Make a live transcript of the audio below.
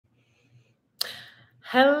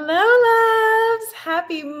Hello, loves.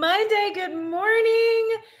 Happy Monday. Good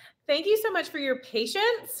morning. Thank you so much for your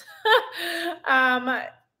patience. The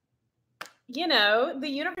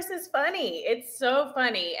universe is funny. It's so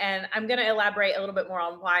funny. And I'm going to elaborate a little bit more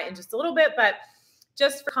on why in just a little bit. But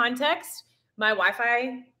just for context, my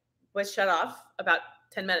Wi-Fi was shut off about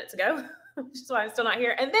 10 minutes ago, which is why I'm still not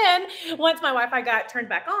here. And then once my Wi-Fi got turned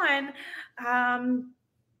back on,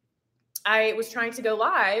 I was trying to go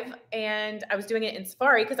live and I was doing it in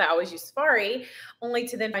Safari because I always use Safari, only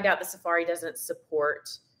to then find out that Safari doesn't support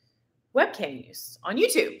webcam use on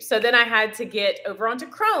YouTube. So then I had to get over onto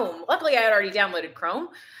Chrome. Luckily, I had already downloaded Chrome,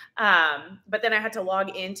 but then I had to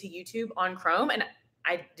log into YouTube on Chrome and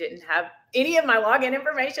I didn't have any of my login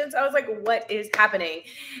information. So I was like, what is happening?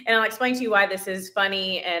 And I'll explain to you why this is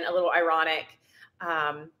funny and a little ironic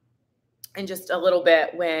in just a little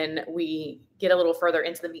bit when we get a little further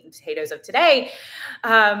into the meat and potatoes of today.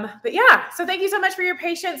 But yeah, so thank you so much for your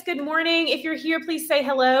patience. Good morning. If you're here, please say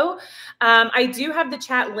hello. I do have the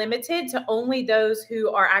chat limited to only those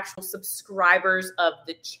who are actual subscribers of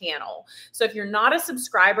the channel. So if you're not a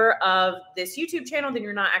subscriber of this YouTube channel, then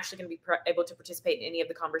you're not actually going to be able to participate in any of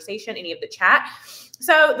the conversation, any of the chat.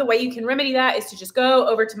 So the way you can remedy that is to just go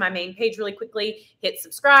over to my main page really quickly, hit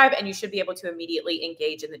subscribe, and you should be able to immediately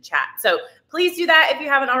engage in the chat. So please do that if you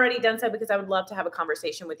haven't already done so, because I would love to have a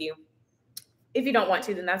conversation with you. If you don't want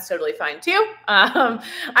to, then that's totally fine too.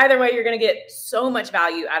 Either way, you're going to get so much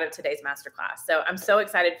value out of today's masterclass. So I'm so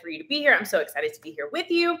excited for you to be here. I'm so excited to be here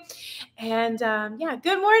with you. And yeah,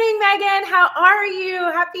 good morning, Megan. How are you?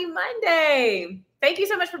 Happy Monday. Thank you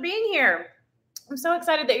so much for being here. I'm so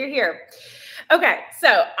excited that you're here. Okay,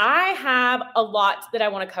 so I have a lot that I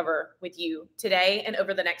want to cover with you today and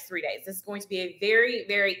over the next 3 days. This is going to be a very,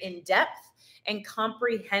 very in-depth and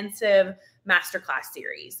comprehensive masterclass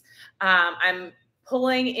series. I'm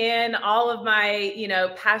pulling in all of my,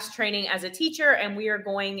 past training as a teacher, and we are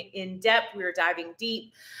going in depth. We are diving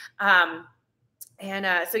deep.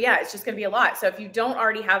 So yeah, it's just going to be a lot. So if you don't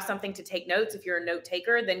already have something to take notes, if you're a note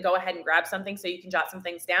taker, then go ahead and grab something so you can jot some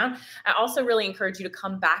things down. I also really encourage you to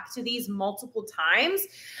come back to these multiple times.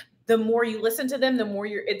 The more you listen to them, the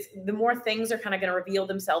more things are kind of going to reveal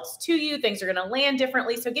themselves to you. Things are going to land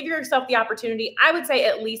differently. So give yourself the opportunity. I would say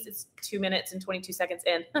at least it's 2 minutes and 22 seconds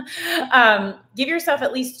in. Give yourself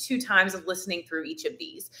at least 2 times of listening through each of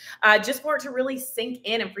these, just for it to really sink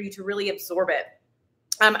in and for you to really absorb it.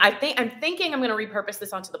 I'm thinking I'm going to repurpose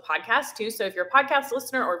this onto the podcast too. So if you're a podcast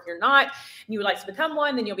listener, or if you're not, and you would like to become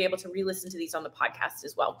one, then you'll be able to re-listen to these on the podcast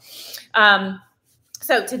as well.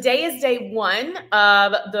 So today is day 1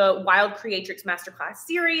 of the WYLD CREATRIX Masterclass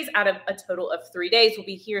series out of a total of 3 days. We'll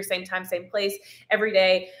be here same time, same place every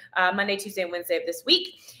day, Monday, Tuesday, and Wednesday of this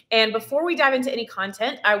week. And before we dive into any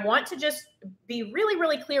content, I want to just be really,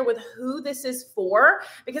 really clear with who this is for,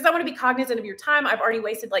 because I want to be cognizant of your time. I've already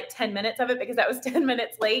wasted like 10 minutes of it because that was 10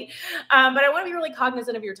 minutes late. But I want to be really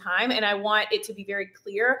cognizant of your time, and I want it to be very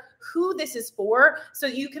clear who this is for so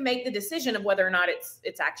you can make the decision of whether or not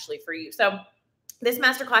it's actually for you. So this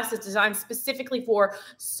masterclass is designed specifically for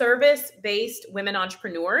service-based women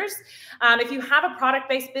entrepreneurs. If you have a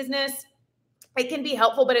product-based business, it can be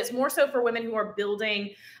helpful, but it's more so for women who are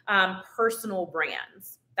building personal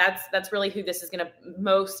brands. That's really who this is going to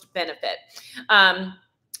most benefit.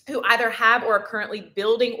 Who either have or are currently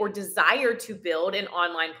building or desire to build an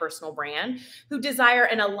online personal brand, who desire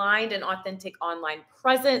an aligned and authentic online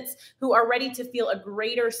presence, who are ready to feel a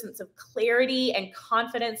greater sense of clarity and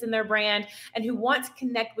confidence in their brand, and who want to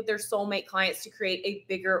connect with their soulmate clients to create a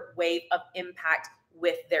bigger wave of impact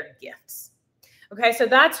with their gifts. Okay, so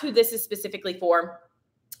that's who this is specifically for.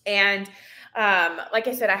 And like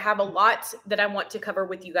I said, I have a lot that I want to cover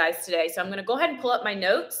with you guys today. So I'm going to go ahead and pull up my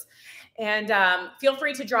notes. And feel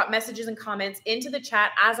free to drop messages and comments into the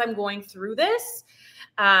chat as I'm going through this.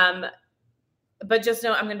 But just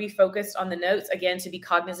know I'm going to be focused on the notes, again, to be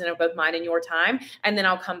cognizant of both mine and your time. And then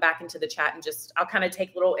I'll come back into the chat and I'll kind of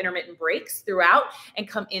take little intermittent breaks throughout and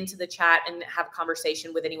come into the chat and have a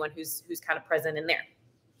conversation with anyone who's kind of present in there.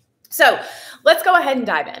 So let's go ahead and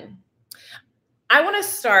dive in. I want to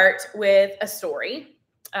start with a story.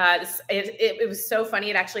 It was so funny.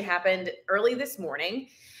 It actually happened early this morning.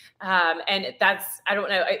 And I don't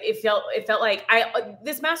know. It felt like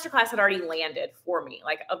this masterclass had already landed for me.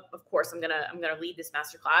 Like, of course I'm going to lead this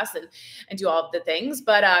masterclass and do all of the things,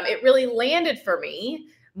 but, it really landed for me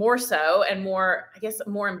more so and more, I guess,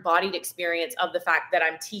 more embodied experience of the fact that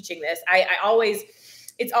I'm teaching this.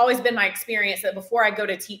 It's always been my experience that before I go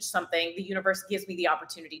to teach something, the universe gives me the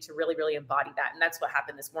opportunity to really, really embody that. And that's what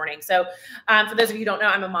happened this morning. So, for those of you who don't know,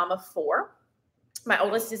 I'm a mom of 4. My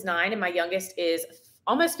oldest is 9 and my youngest is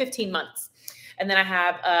almost 15 months. And then I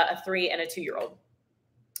have a 3 and a 2-year-old.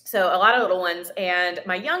 So a lot of little ones. And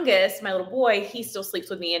my youngest, my little boy, he still sleeps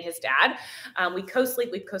with me and his dad. We co-sleep.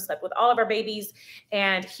 We've co-slept with all of our babies.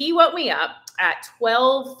 And he woke me up at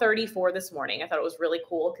 12:34 this morning. I thought it was really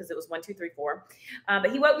cool because it was 1, 2, 3, 4.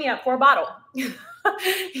 But he woke me up for a bottle.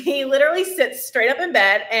 He literally sits straight up in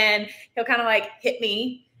bed and he'll kind of like hit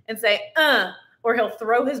me and say, or he'll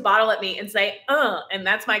throw his bottle at me and say, and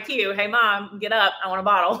that's my cue. Hey, mom, get up. I want a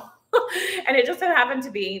bottle. And it just so happened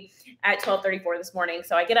to be at 12:34 this morning.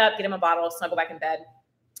 So I get up, get him a bottle, snuggle back in bed.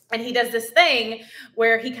 And he does this thing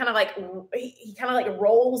where he kind of like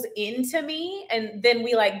rolls into me, and then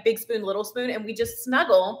we like big spoon, little spoon, and we just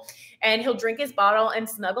snuggle, and he'll drink his bottle and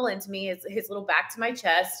snuggle into me, his little back to my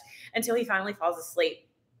chest, until he finally falls asleep.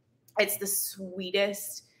 It's the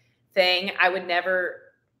sweetest thing. I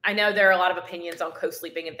know there are a lot of opinions on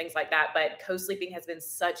co-sleeping and things like that, but co-sleeping has been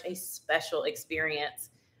such a special experience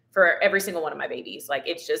for every single one of my babies. Like,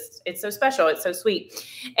 it's so special. It's so sweet.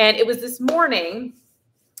 And it was this morning,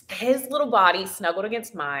 his little body snuggled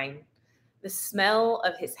against mine, the smell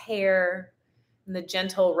of his hair and the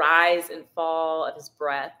gentle rise and fall of his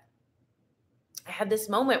breath. I had this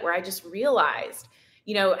moment where I just realized,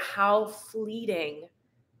 how fleeting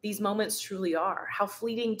these moments truly are, how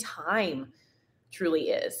fleeting time truly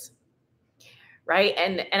is. Right.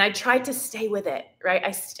 And I tried to stay with it. Right.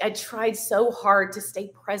 I tried so hard to stay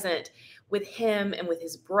present with him and with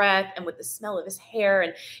his breath and with the smell of his hair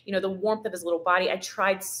and, the warmth of his little body. I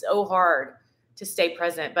tried so hard to stay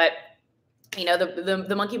present, but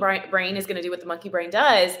the monkey brain is going to do what the monkey brain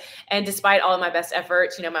does. And despite all of my best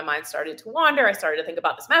efforts, my mind started to wander. I started to think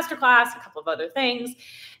about this masterclass, a couple of other things.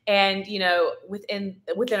 And, within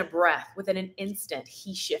a breath, within an instant,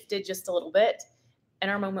 he shifted just a little bit and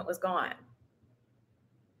our moment was gone.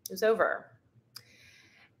 It was over.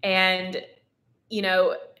 And,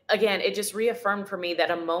 again, it just reaffirmed for me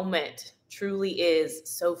that a moment truly is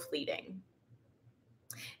so fleeting.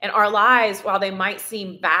 And our lives, while they might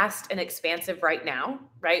seem vast and expansive right now,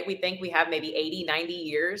 right? We think we have maybe 80, 90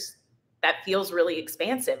 years. That feels really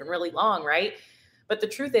expansive and really long, right? But the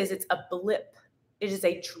truth is, it's a blip. It is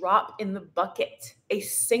a drop in the bucket, a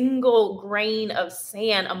single grain of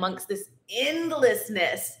sand amongst this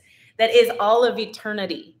endlessness that is all of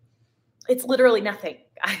eternity. It's literally nothing,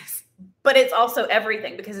 guys, but it's also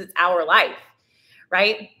everything because it's our life,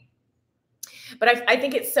 right? But I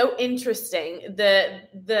think it's so interesting,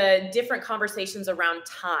 the different conversations around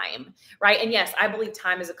time, right? And yes, I believe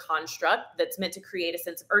time is a construct that's meant to create a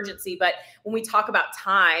sense of urgency. But when we talk about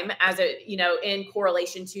time as in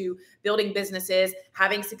correlation to building businesses,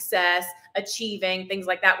 having success, achieving, things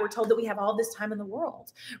like that, we're told that we have all this time in the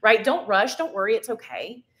world, right? Don't rush, don't worry, it's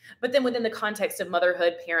okay. But then within the context of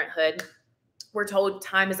motherhood, parenthood, we're told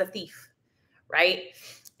time is a thief, right?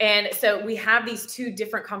 And so we have these two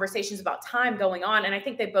different conversations about time going on. And I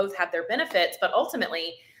think they both have their benefits, but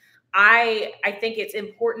ultimately, I think it's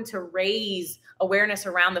important to raise awareness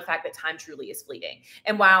around the fact that time truly is fleeting.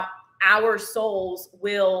 And while our souls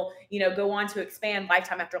will, go on to expand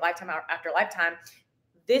lifetime after lifetime after lifetime,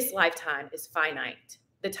 this lifetime is finite.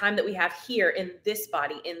 The time that we have here in this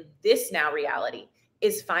body, in this now reality,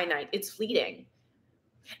 is finite. It's fleeting.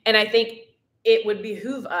 And I think it would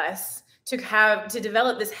behoove us to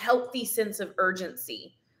develop this healthy sense of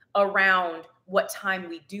urgency around what time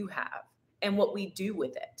we do have and what we do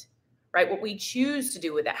with it, right? What we choose to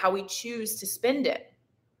do with it, how we choose to spend it,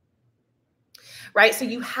 right? So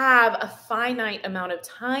you have a finite amount of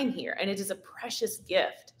time here, and it is a precious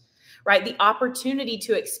gift, right? The opportunity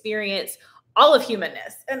to experience all of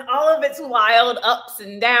humanness and all of its wild ups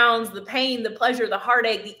and downs, the pain, the pleasure, the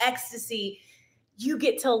heartache, the ecstasy. You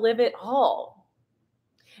get to live it all.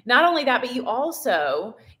 Not only that, but you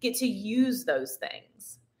also get to use those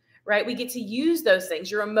things, right? We get to use those things,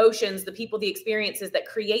 your emotions, the people, the experiences that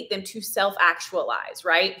create them to self-actualize,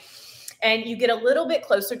 right? And you get a little bit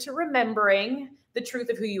closer to remembering the truth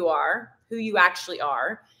of who you are, who you actually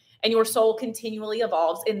are, and your soul continually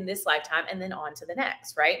evolves in this lifetime and then on to the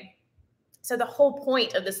next, right? So the whole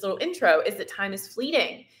point of this little intro is that time is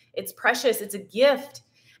fleeting. It's precious. It's a gift.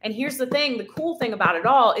 And here's the thing, the cool thing about it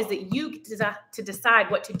all is that you get to decide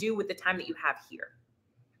what to do with the time that you have here.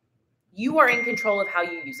 You are in control of how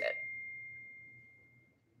you use it.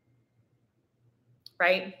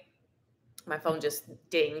 Right? My phone just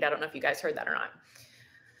dinged. I don't know if you guys heard that or not.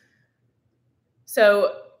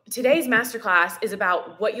 So today's masterclass is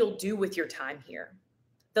about what you'll do with your time here.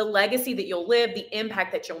 The legacy that you'll live, the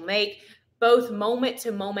impact that you'll make, both moment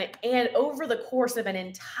to moment and over the course of an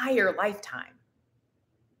entire lifetime.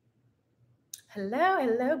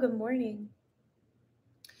 Hello, good morning.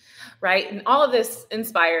 right? And all of this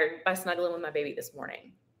inspired by snuggling with my baby this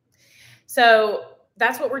morning. So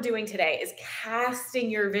that's what we're doing today, is casting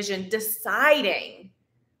your vision, deciding,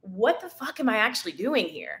 what the fuck am I actually doing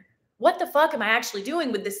here? What the fuck am I actually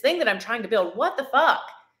doing with this thing that I'm trying to build? What the fuck?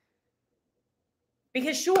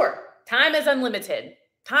 Because sure, time is unlimited.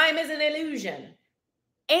 Time is an illusion.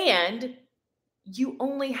 And you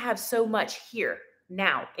only have so much here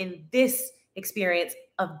now in this experience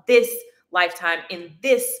of this lifetime, in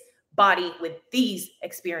this body with these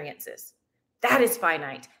experiences. That is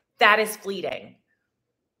finite. That is fleeting.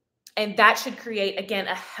 And that should create, again,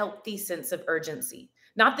 a healthy sense of urgency.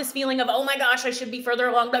 Not this feeling of, oh my gosh, I should be further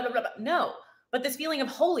along, blah, blah, blah. No, but this feeling of,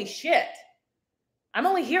 holy shit, I'm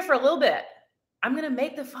only here for a little bit. I'm going to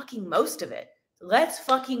make the fucking most of it. Let's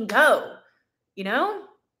fucking go, you know?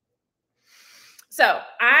 So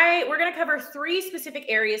we're going to cover 3 specific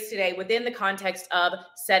areas today within the context of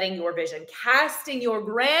setting your vision, casting your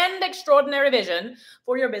grand, extraordinary vision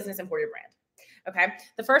for your business and for your brand. Okay.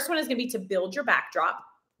 The first one is going to be to build your backdrop.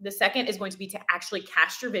 The second is going to be to actually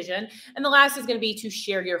cast your vision. And the last is going to be to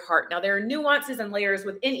share your heart. Now, there are nuances and layers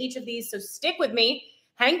within each of these. So stick with me,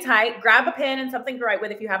 hang tight, grab a pen and something to write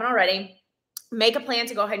with if you haven't already. Make a plan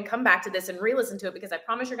to go ahead and come back to this and re-listen to it, because I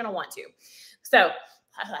promise you're going to want to. So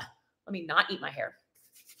let me not eat my hair.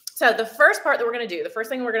 So the first part that we're going to do, the first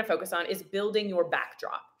thing we're going to focus on is building your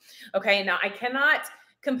backdrop. Okay. Now, I cannot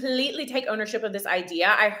completely take ownership of this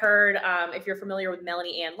idea. I heard, if you're familiar with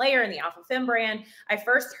Melanie Ann Layer and the Alpha Femme brand, I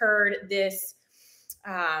first heard this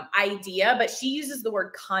idea, but she uses the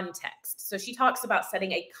word context. So she talks about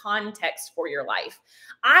setting a context for your life.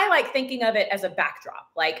 I like thinking of it as a backdrop.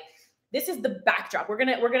 Like, this is the backdrop. We're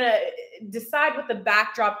gonna decide what the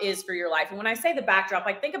backdrop is for your life. And when I say the backdrop,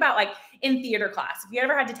 like, think about like in theater class. If you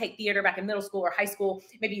ever had to take theater back in middle school or high school,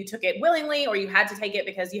 maybe you took it willingly, or you had to take it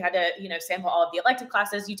because you had to, sample all of the elective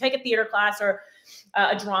classes. You take a theater class or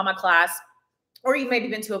a drama class, or you've maybe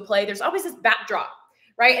been to a play. There's always this backdrop,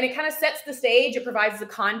 right? And it kind of sets the stage. It provides the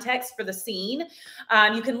context for the scene.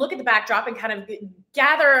 You can look at the backdrop and kind of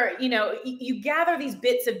gather, you gather these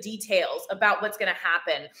bits of details about what's going to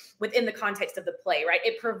happen within the context of the play, right?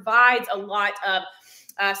 It provides a lot of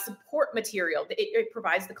support material. It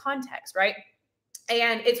provides the context, right?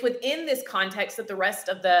 And it's within this context that the rest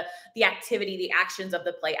of the activity, the actions of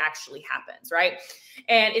the play actually happens, right?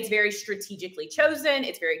 And it's very strategically chosen.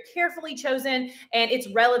 It's very carefully chosen, and it's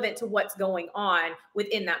relevant to what's going on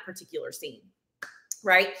within that particular scene,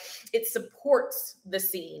 right? It supports the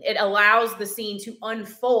scene. It allows the scene to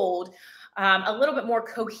unfold a little bit more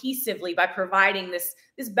cohesively by providing this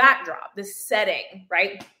backdrop, this setting,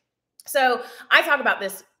 right? So I talk about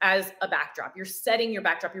this as a backdrop. You're setting your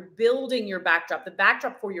backdrop. You're building your backdrop, the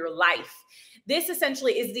backdrop for your life. This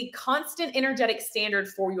essentially is the constant energetic standard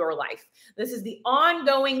for your life. This is the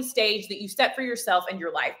ongoing stage that you set for yourself and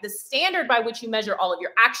your life, the standard by which you measure all of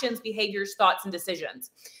your actions, behaviors, thoughts, and decisions.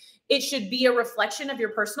 It should be a reflection of your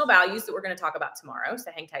personal values that we're going to talk about tomorrow, so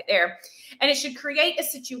hang tight there. And it should create a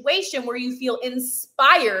situation where you feel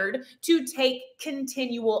inspired to take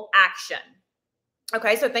continual action.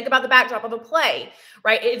 Okay, so think about the backdrop of a play,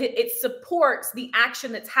 right? It supports the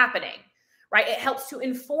action that's happening, right? It helps to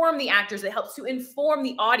inform the actors. It helps to inform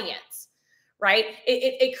the audience, right?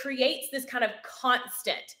 It creates this kind of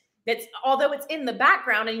constant that's, although it's in the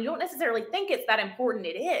background and you don't necessarily think it's that important,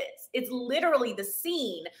 it is. It's literally the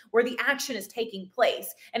scene where the action is taking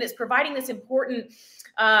place, and it's providing this important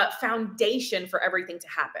foundation for everything to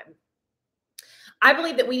happen. I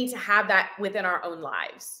believe that we need to have that within our own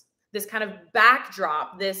lives. This kind of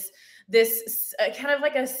backdrop, this kind of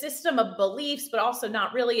like a system of beliefs, but also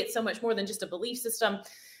not really. It's so much more than just a belief system.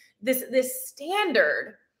 This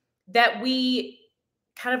standard that we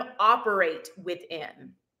kind of operate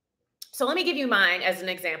within. So let me give you mine as an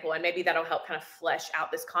example, and maybe that'll help kind of flesh out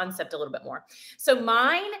this concept a little bit more. So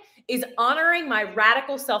mine is honoring my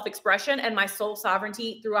radical self-expression and my soul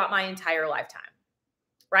sovereignty throughout my entire lifetime.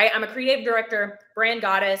 Right? I'm a creative director, brand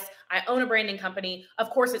goddess. I own a branding company.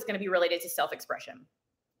 Of course, it's going to be related to self-expression.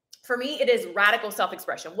 For me, it is radical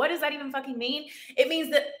self-expression. What does that even fucking mean? It means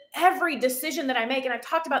that every decision that I make, and I've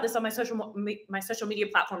talked about this on my social media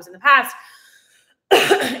platforms in the past,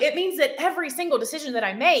 it means that every single decision that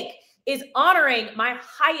I make is honoring my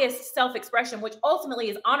highest self-expression, which ultimately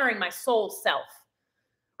is honoring my soul self.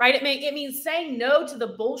 Right? It means saying no to the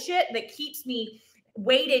bullshit that keeps me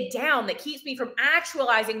weighted down, that keeps me from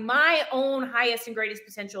actualizing my own highest and greatest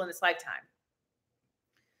potential in this lifetime.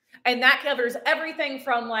 And that covers everything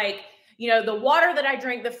from the water that I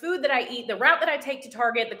drink, the food that I eat, the route that I take to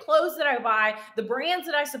Target, the clothes that I buy, the brands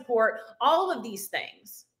that I support, all of these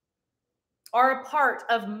things. are a part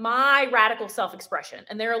of my radical self-expression.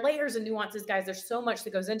 And there are layers and nuances, guys. There's so much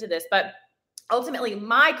that goes into this, but ultimately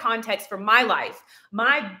my context for my life,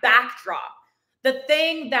 my backdrop, the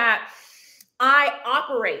thing that I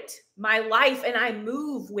operate my life and I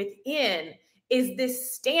move within is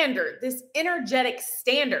this standard, this energetic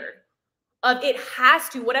standard of it has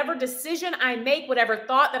to, whatever decision I make, whatever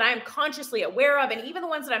thought that I am consciously aware of, and even the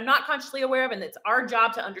ones that I'm not consciously aware of, and it's our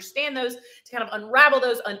job to understand those, to kind of unravel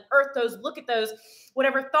those, unearth those, look at those,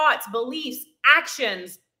 whatever thoughts, beliefs,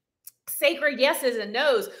 actions, sacred yeses and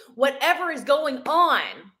nos, whatever is going on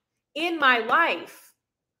in my life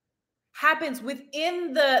happens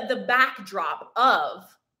within the backdrop of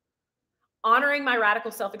honoring my radical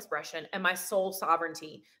self-expression and my soul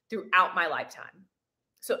sovereignty throughout my lifetime.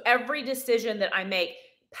 So every decision that I make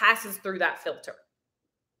passes through that filter,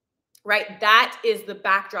 right? That is the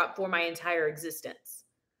backdrop for my entire existence.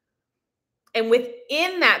 And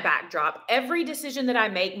within that backdrop, every decision that I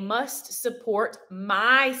make must support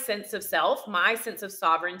my sense of self, my sense of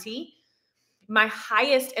sovereignty, my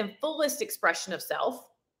highest and fullest expression of self.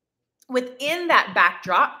 Within that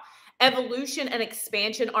backdrop, evolution and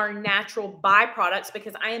expansion are natural byproducts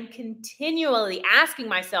because I am continually asking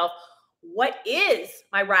myself, what is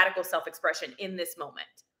my radical self-expression in this moment?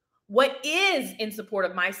 What is in support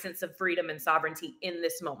of my sense of freedom and sovereignty in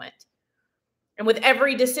this moment? And with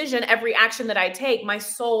every decision, every action that I take, my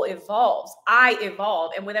soul evolves. I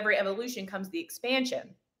evolve. And with every evolution comes the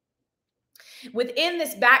expansion. Within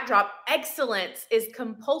this backdrop, excellence is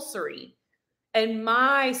compulsory. And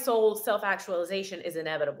my soul's self-actualization is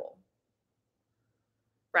inevitable.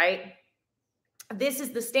 Right? This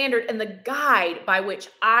is the standard and the guide by which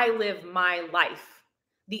I live my life.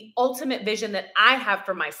 The ultimate vision that I have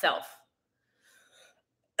for myself.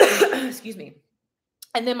 Excuse me.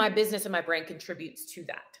 And then my business and my brand contributes to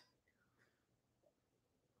that.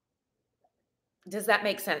 Does that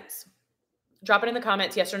make sense? Drop it in the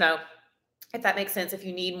comments, yes or no, if that makes sense, if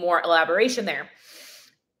you need more elaboration there.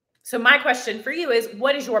 So my question for you is,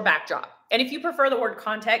 what is your backdrop? And if you prefer the word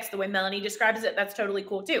context, the way Melanie describes it, that's totally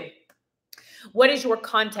cool too. What is your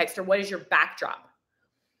context or what is your backdrop?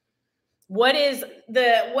 What is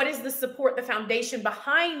the support, the foundation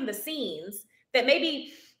behind the scenes that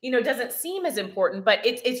maybe, doesn't seem as important, but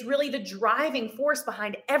it's really the driving force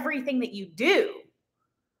behind everything that you do.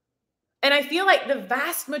 And I feel like the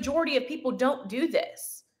vast majority of people don't do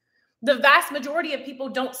this. The vast majority of people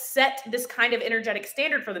don't set this kind of energetic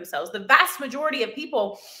standard for themselves. The vast majority of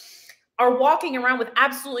people are walking around with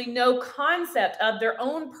absolutely no concept of their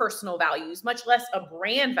own personal values, much less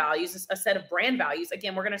a set of brand values.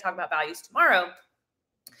 Again, we're going to talk about values tomorrow.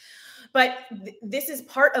 But this is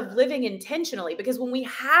part of living intentionally, because when we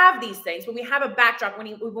have these things, when we have a backdrop,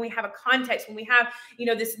 when we have a context, when we have,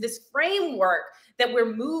 this framework that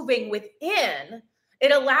we're moving within,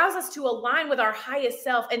 it allows us to align with our highest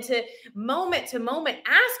self and to moment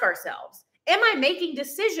ask ourselves, am I making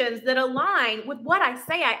decisions that align with what I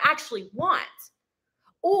say I actually want?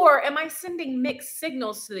 Or am I sending mixed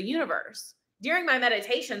signals to the universe? During my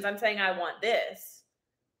meditations, I'm saying I want this.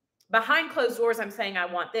 Behind closed doors, I'm saying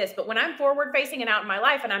I want this. But when I'm forward facing and out in my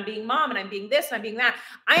life and I'm being mom and I'm being this and I'm being that,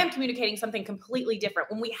 I am communicating something completely different.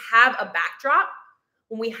 When we have a backdrop,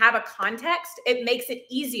 when we have a context, it makes it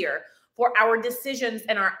easier for our decisions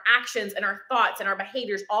and our actions and our thoughts and our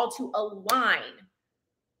behaviors all to align,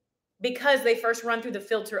 because they first run through the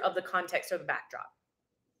filter of the context or the backdrop,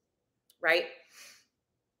 right?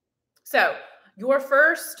 So your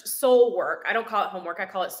first soul work, I don't call it homework, I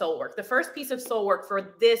call it soul work. The first piece of soul work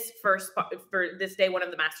for this day one of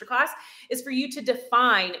the masterclass is for you to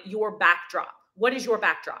define your backdrop. What is your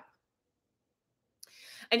backdrop?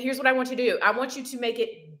 And here's what I want you to do. I want you to make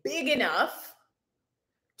it big enough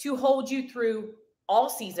to hold you through all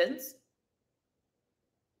seasons,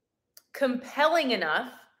 compelling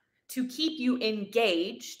enough to keep you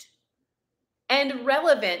engaged, and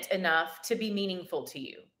relevant enough to be meaningful to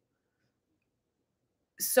you.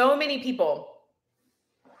 So many people,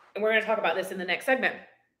 and we're going to talk about this in the next segment,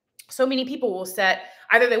 so many people will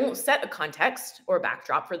either they won't set a context or a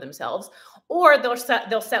backdrop for themselves, or they'll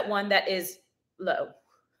set one that is low.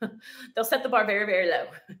 They'll set the bar very, very low,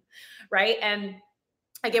 right? And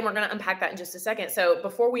again, we're going to unpack that in just a second. So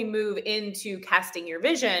before we move into casting your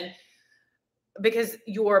vision, because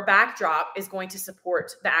your backdrop is going to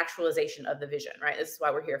support the actualization of the vision, right? This is why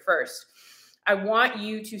we're here first. I want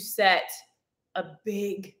you to set a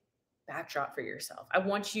big backdrop for yourself. I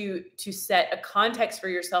want you to set a context for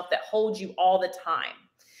yourself that holds you all the time,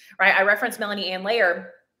 right? I referenced Melanie Ann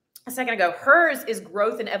Layer a second ago. Hers is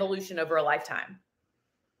growth and evolution over a lifetime,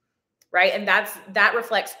 right? And that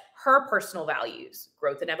reflects her personal values,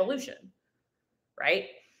 growth and evolution. right?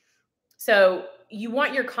 So you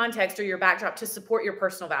want your context or your backdrop to support your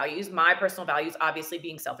personal values. My personal values, obviously,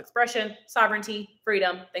 being self-expression, sovereignty,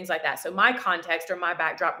 freedom, things like that. So my context or my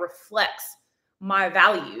backdrop reflects my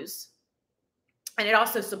values. And it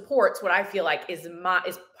also supports what I feel like is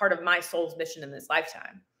part of my soul's mission in this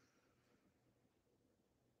lifetime.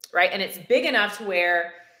 Right? And it's big enough to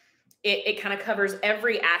where it kind of covers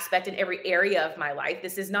every aspect and every area of my life.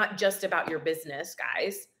 This is not just about your business,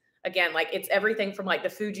 guys. Again, like it's everything from like the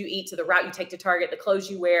food you eat to the route you take to Target, the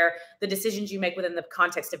clothes you wear, the decisions you make within the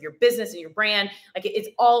context of your business and your brand. Like it's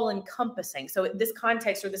all encompassing. So this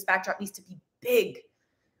context or this backdrop needs to be big.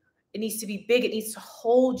 It needs to be big. It needs to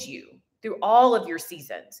hold you through all of your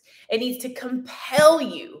seasons. It needs to compel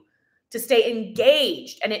you to stay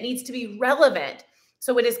engaged, and it needs to be relevant.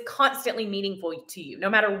 So it is constantly meaningful to you,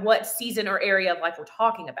 no matter what season or area of life we're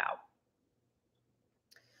talking about.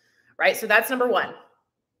 Right? So that's number one.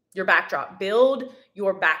 Your backdrop. Build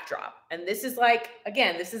your backdrop. And this is like,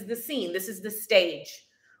 again, this is the scene. This is the stage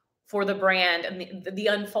for the brand and the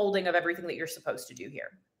unfolding of everything that you're supposed to do here.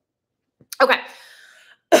 Okay.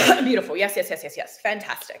 Beautiful. Yes.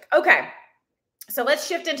 Fantastic. Okay. So let's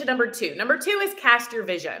shift into number two. Number two is cast your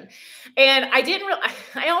vision. And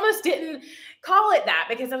I almost didn't call it that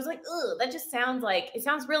because I was like, ugh, that just sounds like, it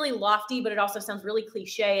sounds really lofty, but it also sounds really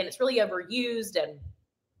cliche and it's really overused. And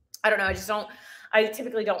I don't know. I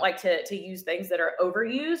typically don't like to use things that are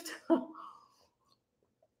overused,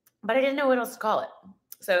 but I didn't know what else to call it.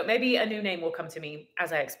 So maybe a new name will come to me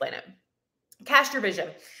as I explain it. Cast your vision.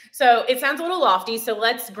 So it sounds a little lofty. So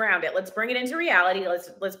let's ground it. Let's bring it into reality.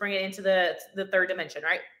 Let's bring it into the third dimension,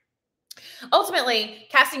 right? Ultimately,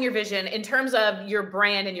 casting your vision in terms of your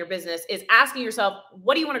brand and your business is asking yourself,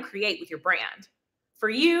 what do you want to create with your brand? For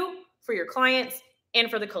you, for your clients,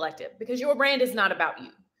 and for the collective, because your brand is not about you.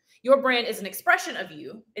 Your brand is an expression of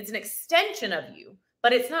you. It's an extension of you,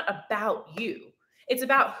 but it's not about you. It's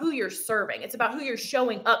about who you're serving. It's about who you're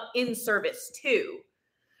showing up in service to,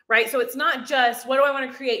 right? So it's not just, what do I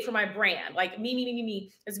want to create for my brand? Like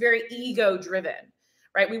me. It's very ego driven,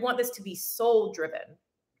 right? We want this to be soul driven.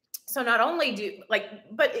 So not only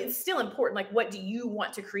but it's still important. Like, what do you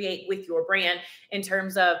want to create with your brand in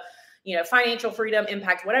terms of, financial freedom,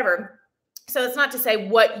 impact, whatever. So it's not to say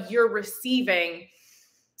what you're receiving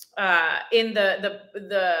in the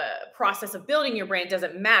process of building your brand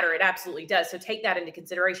doesn't matter. It absolutely does. So take that into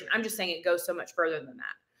consideration. I'm just saying it goes so much further than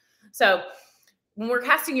that. So when we're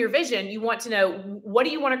casting your vision, you want to know, what do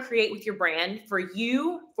you want to create with your brand for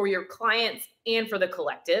you, for your clients, and for the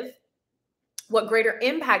collective? What greater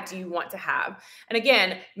impact do you want to have? And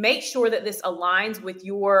again, make sure that this aligns with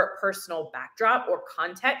your personal backdrop or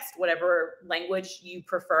context, whatever language you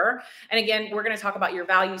prefer. And again, we're going to talk about your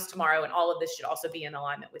values tomorrow, and all of this should also be in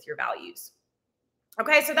alignment with your values.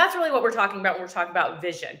 Okay, so that's really what we're talking about when we're talking about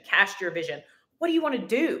vision. Cast your vision. What do you want to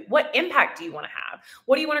do? What impact do you want to have?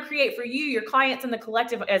 What do you want to create for you, your clients, and the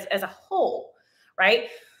collective as a whole, right?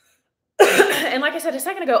 And like I said a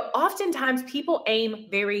second ago, oftentimes people aim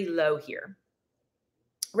very low here.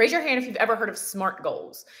 Raise your hand if you've ever heard of SMART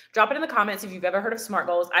goals. Drop it in the comments if you've ever heard of SMART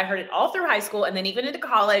goals. I heard it all through high school and then even into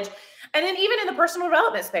college. And then even in the personal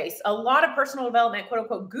development space, a lot of personal development, quote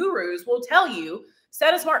unquote, gurus will tell you,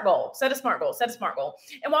 set a SMART goal, set a SMART goal, set a SMART goal.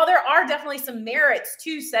 And while there are definitely some merits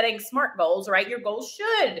to setting SMART goals, right? Your goals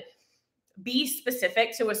should be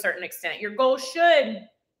specific to a certain extent. Your goals should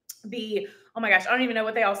be, oh my gosh, I don't even know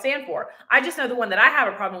what they all stand for. I just know the one that I have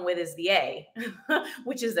a problem with is the A,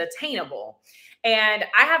 which is attainable. And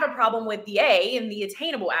I have a problem with the A in the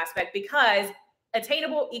attainable aspect because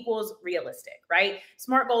attainable equals realistic, right?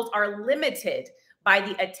 SMART goals are limited by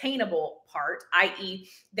the attainable part, i.e.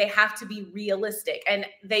 they have to be realistic. And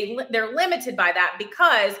they're limited by that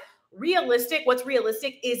because what's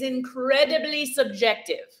realistic is incredibly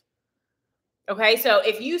subjective. Okay, so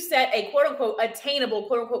if you set a quote unquote attainable,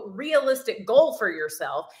 quote unquote realistic goal for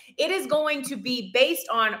yourself, it is going to be based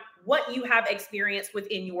on what you have experienced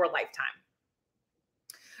within your lifetime.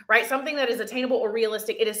 Right? Something that is attainable or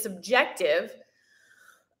realistic, it is subjective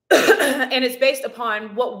and it's based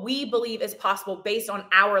upon what we believe is possible based on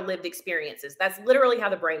our lived experiences. That's literally how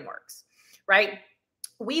the brain works, right?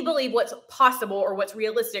 We believe what's possible or what's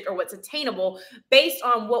realistic or what's attainable based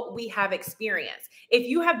on what we have experienced. If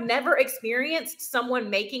you have never experienced someone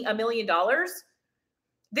making $1 million,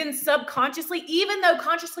 then subconsciously, even though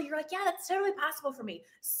consciously you're like, yeah, that's totally possible for me.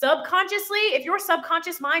 Subconsciously, if your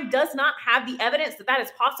subconscious mind does not have the evidence that that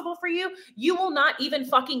is possible for you, you will not even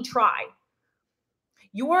fucking try.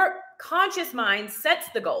 Your conscious mind sets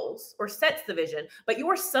the goals or sets the vision, but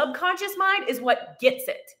your subconscious mind is what gets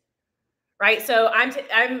it, right? So I'm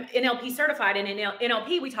NLP certified, and in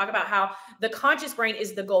NLP, we talk about how the conscious brain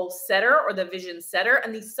is the goal setter or the vision setter,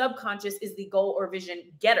 and the subconscious is the goal or vision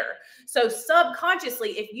getter. So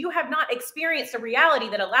subconsciously, if you have not experienced a reality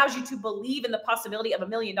that allows you to believe in the possibility of $1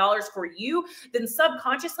 million for you, then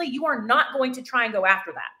subconsciously, you are not going to try and go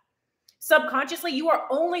after that. Subconsciously, you are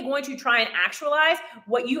only going to try and actualize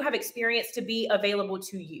what you have experienced to be available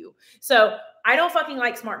to you. So I don't fucking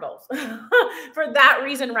like SMART goals for that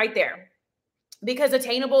reason right there. Because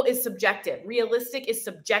attainable is subjective, realistic is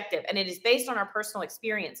subjective, and it is based on our personal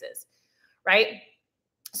experiences, right?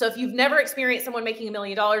 So if you've never experienced someone making $1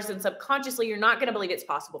 million, then subconsciously you're not going to believe it's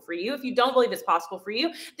possible for you. If you don't believe it's possible for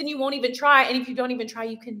you, then you won't even try. And if you don't even try,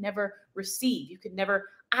 you can never receive. You can never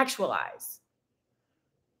actualize,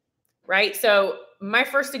 right? So my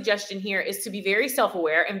first suggestion here is to be very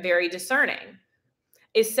self-aware and very discerning.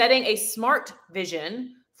 Is setting a SMART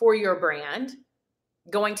vision for your brand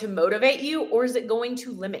going to motivate you, or is it going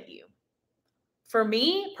to limit you? For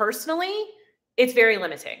me personally, it's very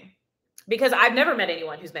limiting because I've never met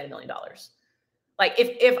anyone who's made $1 million. Like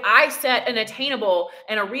if I set an attainable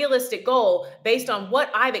and a realistic goal based on what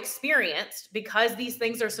I've experienced, because these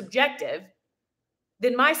things are subjective,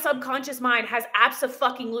 then my subconscious mind has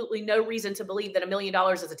absolutely no reason to believe that $1 million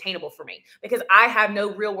is attainable for me, because I have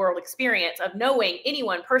no real world experience of knowing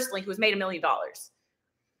anyone personally who has made $1 million.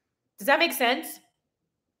 Does that make sense?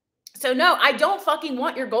 So no, I don't fucking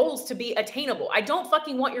want your goals to be attainable. I don't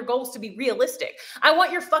fucking want your goals to be realistic. I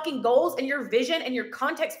want your fucking goals and your vision and your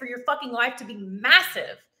context for your fucking life to be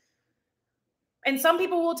massive. And some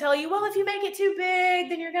people will tell you, well, if you make it too big,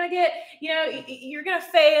 then you're going to get, you're going to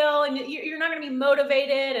fail, and you're not going to be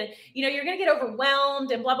motivated, and, you're going to get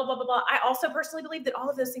overwhelmed and blah, blah, blah, blah, blah. I also personally believe that all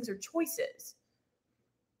of those things are choices.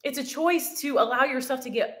 It's a choice to allow yourself to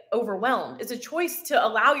get overwhelmed. It's a choice to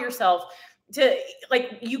allow yourself to,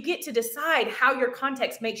 you get to decide how your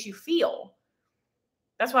context makes you feel.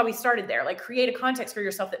 That's why we started there. Create a context for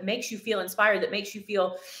yourself that makes you feel inspired, that makes you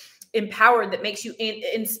feel empowered, that makes you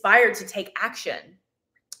inspired to take action.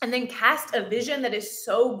 And then cast a vision that is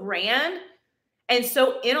so grand and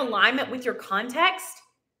so in alignment with your context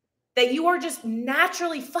that you are just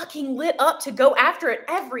naturally fucking lit up to go after it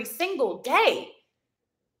every single day.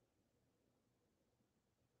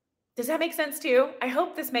 Does that make sense too? I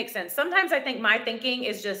hope this makes sense. Sometimes I think my thinking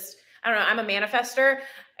is just, I don't know, I'm a manifester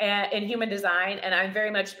in human design, and I'm very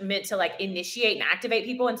much meant to initiate and activate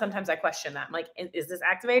people. And sometimes I question that. I'm like, is this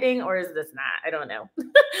activating or is this not? I don't know.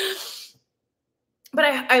 But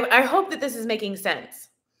I hope that this is making sense.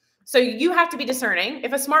 So you have to be discerning.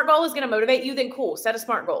 If a SMART goal is going to motivate you, then cool, set a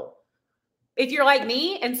SMART goal. If you're like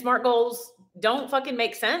me and SMART goals don't fucking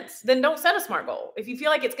make sense, then don't set a SMART goal. If you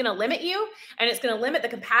feel like it's going to limit you and it's going to limit the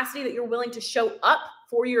capacity that you're willing to show up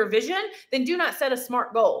for your vision, then do not set a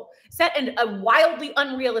SMART goal. Set a wildly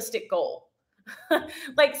unrealistic goal.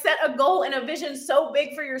 Set a goal and a vision so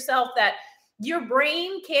big for yourself that your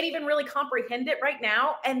brain can't even really comprehend it right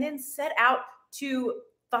now, and then set out to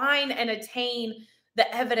find and attain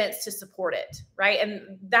the evidence to support it, right?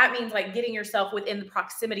 And that means getting yourself within the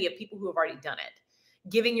proximity of people who have already done it.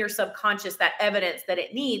 Giving your subconscious that evidence that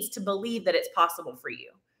it needs to believe that it's possible for you,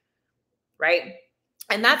 right?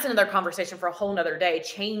 And that's another conversation for a whole nother day.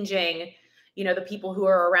 Changing, the people who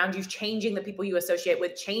are around you, changing the people you associate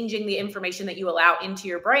with, changing the information that you allow into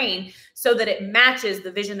your brain so that it matches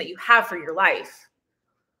the vision that you have for your life.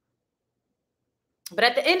 But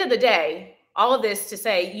at the end of the day, all of this to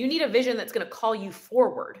say, you need a vision that's going to call you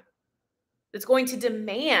forward, that's going to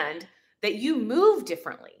demand that you move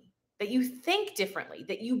differently, that you think differently,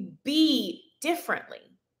 that you be differently.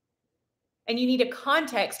 And you need a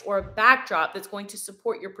context or a backdrop that's going to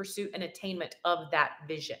support your pursuit and attainment of that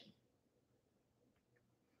vision.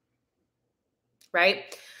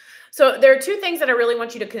 Right? So there are two things that I really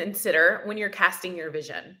want you to consider when you're casting your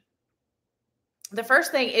vision. The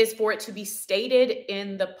first thing is for it to be stated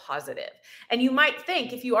in the positive. And you might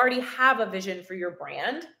think, if you already have a vision for your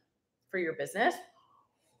brand, for your business,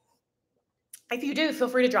 if you do, feel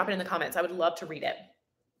free to drop it in the comments. I would love to read it.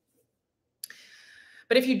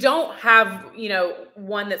 But if you don't have,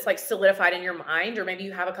 one that's solidified in your mind, or maybe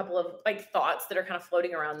you have a couple of thoughts that are kind of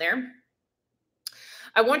floating around there,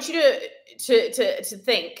 I want you to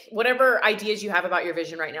think, whatever ideas you have about your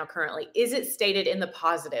vision right now currently, is it stated in the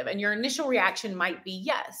positive? And your initial reaction might be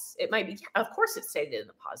yes. It might be, of course it's stated in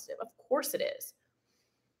the positive. Of course it is.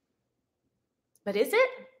 But is it?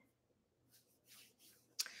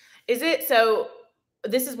 Is it? So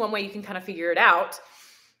this is one way you can kind of figure it out.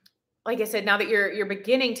 Like I said, now that you're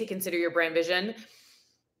beginning to consider your brand vision,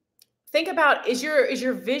 think about, is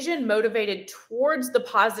your vision motivated towards the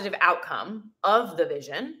positive outcome of the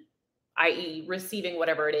vision, i.e. receiving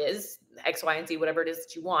whatever it is, X, Y, and Z, whatever it is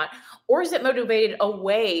that you want? Or is it motivated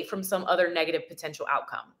away from some other negative potential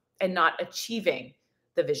outcome and not achieving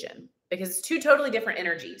the vision? Because it's two totally different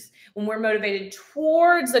energies when we're motivated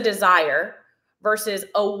towards a desire versus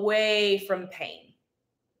away from pain.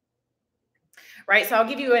 Right? So I'll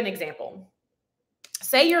give you an example.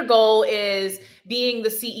 Say your goal is being the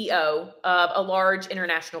CEO of a large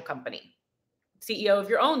international company, CEO of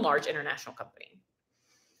your own large international company.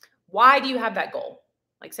 Why do you have that goal?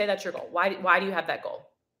 Like, say that's your goal. Why do you have that goal?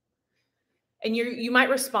 And you might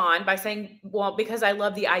respond by saying, well, because I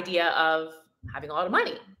love the idea of having a lot of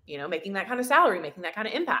money, making that kind of salary, making that kind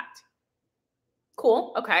of impact.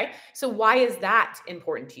 Cool. Okay. So why is that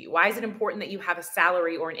important to you? Why is it important that you have a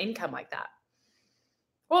salary or an income like that?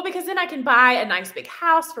 Well, because then I can buy a nice big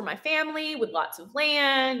house for my family with lots of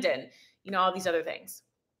land and, all these other things.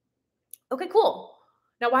 Okay, cool.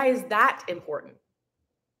 Now, why is that important?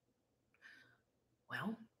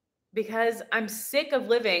 Well, because I'm sick of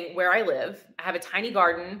living where I live. I have a tiny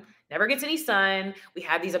garden, never gets any sun. We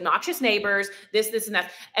have these obnoxious neighbors, this, and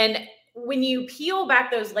that. And when you peel back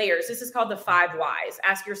those layers, this is called the 5 whys.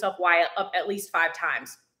 Ask yourself why up at least 5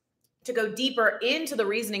 times to go deeper into the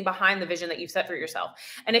reasoning behind the vision that you've set for yourself.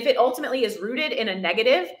 And if it ultimately is rooted in a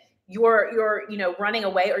negative, your running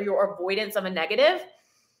away or your avoidance of a negative,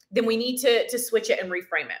 then we need to switch it and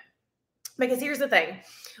reframe it. Because here's the thing,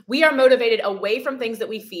 we are motivated away from things that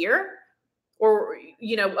we fear or,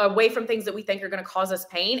 away from things that we think are going to cause us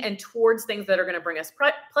pain and towards things that are going to bring us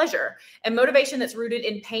pleasure. And motivation that's rooted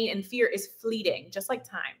in pain and fear is fleeting, just like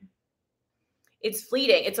time. It's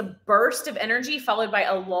fleeting. It's a burst of energy followed by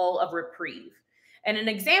a lull of reprieve. And an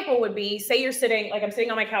example would be, say you're sitting, like I'm sitting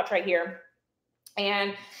on my couch right here,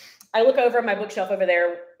 and I look over my bookshelf over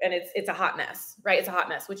there, and it's a hot mess, right? It's a hot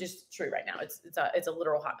mess, which is true right now. It's a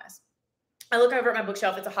literal hot mess. I look over at my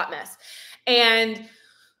bookshelf, it's a hot mess. And,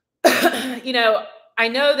 I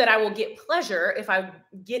know that I will get pleasure if I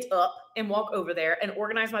get up and walk over there and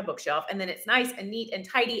organize my bookshelf. And then it's nice and neat and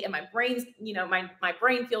tidy. And my brain's, my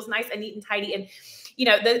brain feels nice and neat and tidy. And,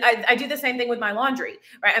 I do the same thing with my laundry,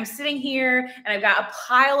 right? I'm sitting here and I've got a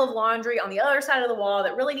pile of laundry on the other side of the wall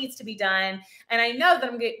that really needs to be done. And I know that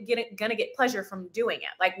I'm going to get pleasure from doing it.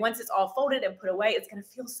 Like once it's all folded and put away, it's going to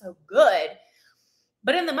feel so good.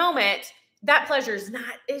 But in the moment, that pleasure is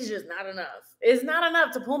just not enough. It's not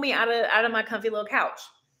enough to pull me out of my comfy little couch.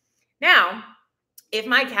 Now, if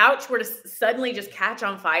my couch were to suddenly just catch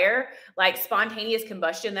on fire, like spontaneous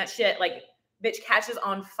combustion, that shit, like bitch catches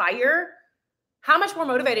on fire, how much more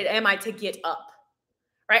motivated am I to get up?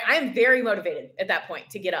 Right? I am very motivated at that point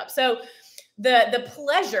to get up. So the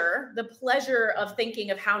pleasure of thinking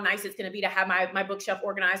of how nice it's going to be to have my bookshelf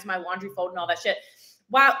organized, my laundry folded and all that shit,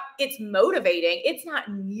 while it's motivating, it's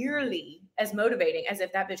not nearly as motivating as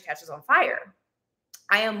if that bitch catches on fire.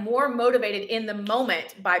 I am more motivated in the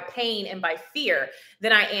moment by pain and by fear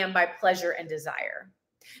than I am by pleasure and desire.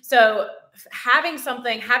 So having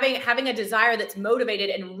a desire that's motivated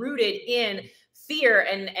and rooted in fear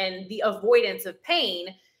and the avoidance of pain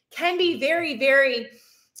can be very, very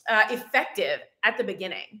effective at the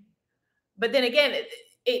beginning. But then again,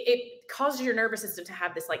 it causes your nervous system to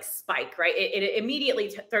have this like spike, right? It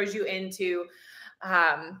immediately throws you into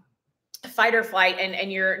fight or flight,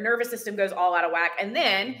 and your nervous system goes all out of whack. And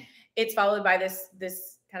then it's followed by this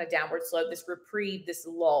kind of downward slope, this reprieve, this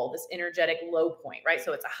lull, this energetic low point, right?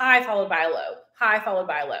 So it's a high followed by a low, high followed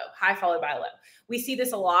by a low, high followed by a low. We see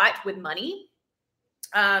this a lot with money.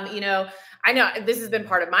 I know this has been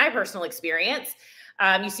part of my personal experience.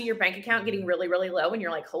 You see your bank account getting really, really low and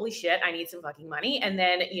you're like, holy shit, I need some fucking money. And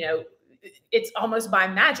then, it's almost by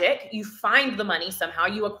magic. You find the money somehow,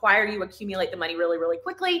 you accumulate the money really, really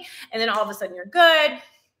quickly. And then all of a sudden you're good.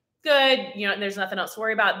 There's nothing else to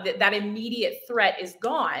worry about. That immediate threat is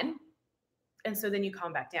gone. And so then you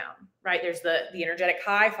calm back down, right? There's the energetic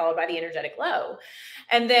high followed by the energetic low.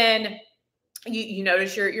 And then you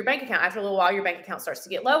notice your bank account, after a little while, your bank account starts to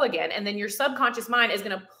get low again. And then your subconscious mind is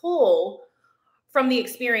going to pull from the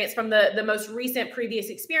experience, from the most recent previous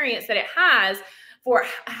experience that it has for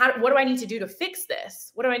what do I need to do to fix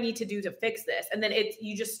this? What do I need to do to fix this? And then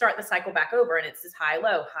you just start the cycle back over and it's this high,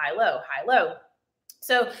 low, high, low, high, low.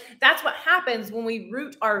 So that's what happens when we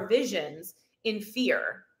root our visions in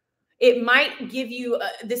fear. It might give you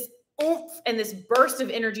this oomph and this burst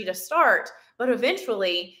of energy to start, but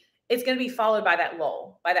eventually it's going to be followed by that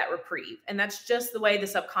lull, by that reprieve. And that's just the way the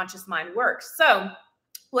subconscious mind works. So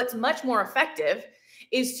what's much more effective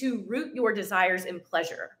is to root your desires in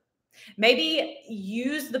pleasure. Maybe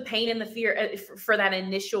use the pain and the fear for that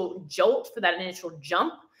initial jolt, for that initial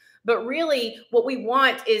jump, But really what we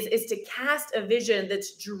want is to cast a vision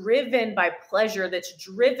that's driven by pleasure, that's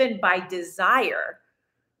driven by desire,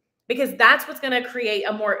 because that's what's going to create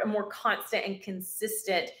a more constant and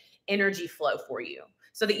consistent energy flow for you,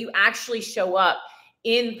 so that you actually show up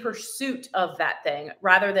in pursuit of that thing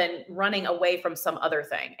rather than running away from some other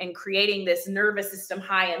thing and creating this nervous system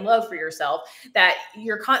high and low for yourself that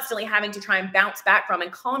you're constantly having to try and bounce back from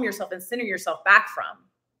and calm yourself and center yourself back from.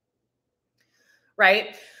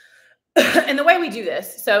 Right? And the way we do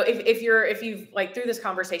this, so if you've like through this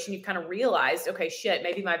conversation, you've kind of realized, okay, shit,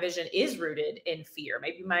 maybe my vision is rooted in fear.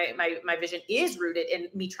 Maybe my vision is rooted in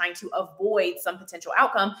me trying to avoid some potential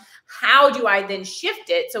outcome. How do I then shift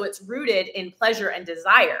it so it's rooted in pleasure and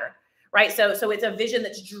desire? Right. So it's a vision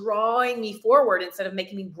that's drawing me forward instead of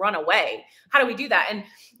making me run away. How do we do that? And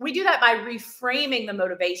we do that by reframing the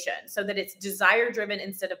motivation so that it's desire driven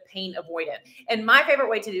instead of pain avoidant. And my favorite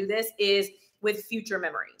way to do this is with future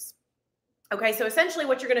memories. Okay, so essentially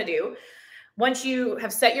what you're going to do once you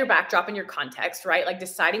have set your backdrop and your context, right? Like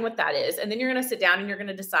deciding what that is. And then you're going to sit down and you're going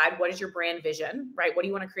to decide what is your brand vision, right? What do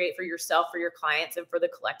you want to create for yourself, for your clients, and for the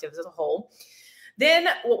collective as a whole? Then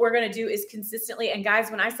what we're going to do is consistently, and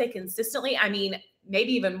guys, when I say consistently, I mean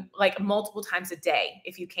maybe even like multiple times a day,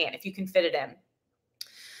 if you can fit it in.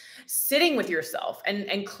 Sitting with yourself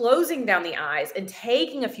and closing down the eyes and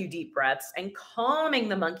taking a few deep breaths and calming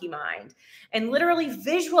the monkey mind and literally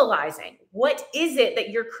visualizing what is it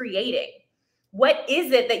that you're creating? What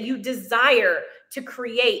is it that you desire to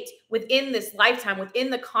create within this lifetime, within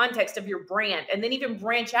the context of your brand? And then even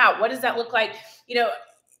branch out. What does that look like? You know,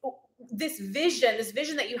 this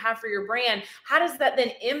vision that you have for your brand, how does that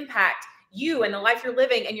then impact you and the life you're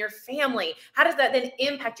living and your family? How does that then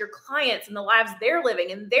impact your clients and the lives they're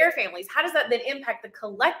living and their families? How does that then impact the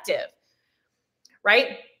collective,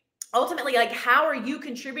 right? Ultimately, like, how are you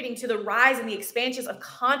contributing to the rise and the expansions of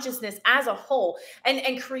consciousness as a whole?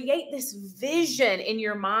 And create this vision in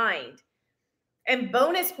your mind. And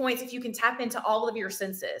bonus points if you can tap into all of your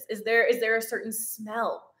senses. Is there a certain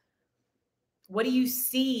smell? What do you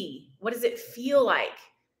see? What does it feel like?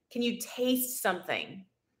 Can you taste something?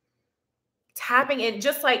 Tapping in,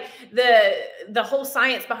 just like the whole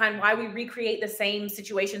science behind why we recreate the same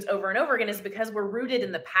situations over and over again is because we're rooted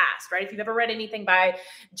in the past, right? If you've ever read anything by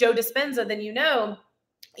Joe Dispenza, then you know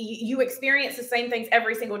you experience the same things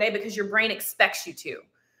every single day because your brain expects you to,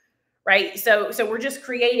 right? So we're just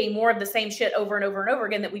creating more of the same shit over and over and over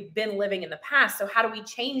again that we've been living in the past. So how do we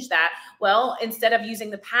change that? Well, instead of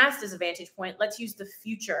using the past as a vantage point, let's use the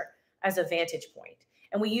future as a vantage point.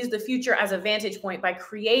 And we use the future as a vantage point by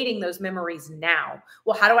creating those memories now.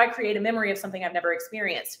 Well, how do I create a memory of something I've never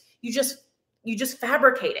experienced? You just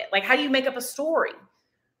fabricate it. Like, how do you make up a story?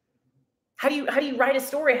 How do you write a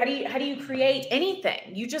story? How do you create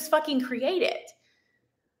anything? You just fucking create it.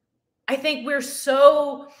 I think we're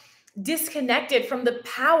so disconnected from the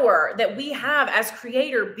power that we have as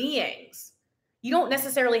creator beings. You don't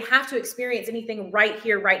necessarily have to experience anything right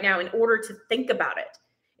here, right now in order to think about it,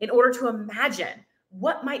 in order to imagine.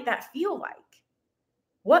 What might that feel like?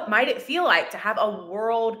 What might it feel like to have a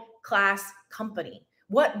world-class company?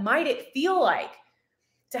 What might it feel like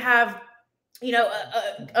to have,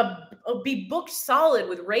 be booked solid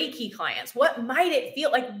with Reiki clients? What might it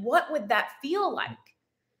feel like? What would that feel like?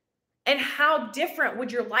 And how different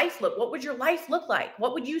would your life look? What would your life look like?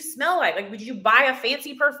 What would you smell like? Like, would you buy a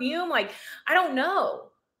fancy perfume? Like, I don't know.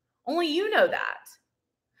 Only you know that.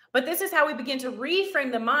 But this is how we begin to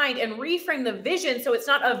reframe the mind and reframe the vision. So it's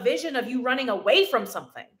not a vision of you running away from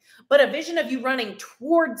something, but a vision of you running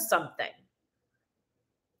towards something.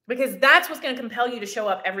 Because that's what's going to compel you to show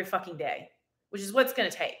up every fucking day, which is what's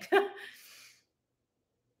going to take.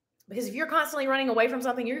 Because if you're constantly running away from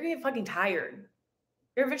something, you're going to get fucking tired.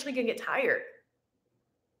 You're eventually going to get tired.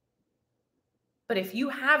 But if you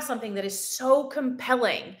have something that is so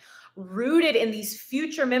compelling, rooted in these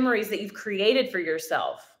future memories that you've created for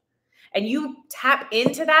yourself, and you tap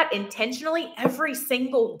into that intentionally every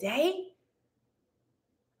single day,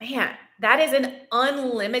 man, that is an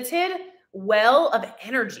unlimited well of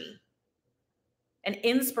energy and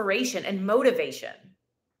inspiration and motivation.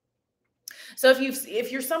 So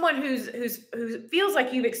if you're someone who feels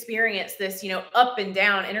like you've experienced this, up and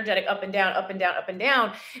down, energetic up and down, up and down, up and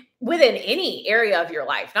down within any area of your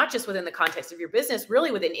life, not just within the context of your business,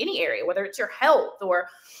 really within any area, whether it's your health or,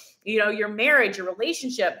 your marriage, your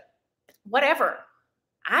relationship, whatever,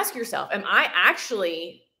 ask yourself, am I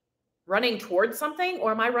actually running towards something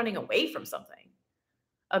or am I running away from something?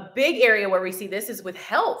 A big area where we see this is with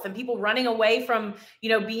health and people running away from,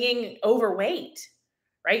 being overweight,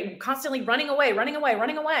 right? Constantly running away, running away,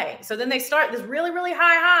 running away. So then they start this really, really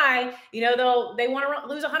high, you know, they want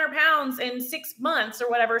to lose 100 pounds in 6 months or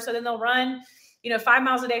whatever. So then they'll run, 5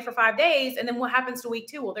 miles a day for 5 days. And then what happens to week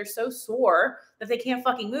 2? Well, they're so sore that they can't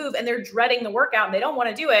fucking move and they're dreading the workout and they don't want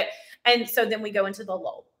to do it. And so then we go into the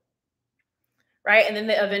lull, right? And then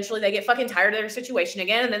eventually they get fucking tired of their situation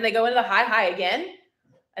again. And then they go into the high again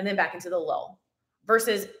and then back into the lull.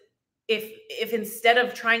 Versus if instead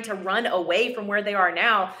of trying to run away from where they are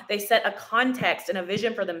now, they set a context and a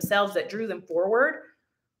vision for themselves that drew them forward,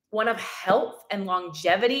 one of health and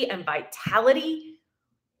longevity and vitality,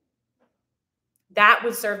 that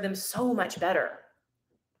would serve them so much better.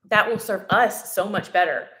 That will serve us so much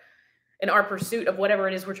better in our pursuit of whatever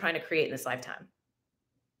it is we're trying to create in this lifetime.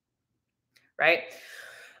 Right?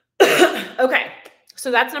 Okay.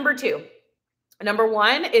 So that's number 2. Number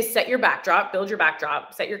 1 is set your backdrop, build your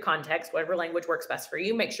backdrop, set your context, whatever language works best for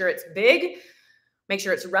you. Make sure it's big, make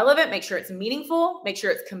sure it's relevant, make sure it's meaningful, make sure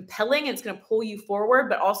it's compelling. It's going to pull you forward,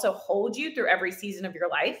 but also hold you through every season of your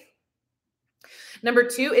life. Number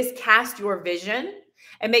 2 is cast your vision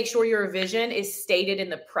and make sure your vision is stated in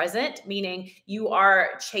the present, meaning you are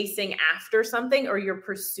chasing after something or you're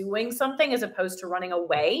pursuing something as opposed to running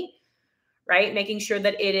away, right? Making sure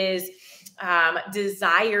that it is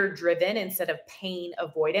desire driven instead of pain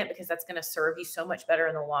avoidant, because that's going to serve you so much better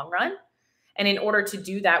in the long run. And in order to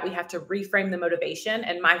do that, we have to reframe the motivation.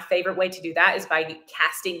 And my favorite way to do that is by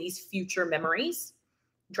casting these future memories,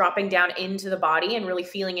 dropping down into the body and really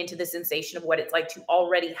feeling into the sensation of what it's like to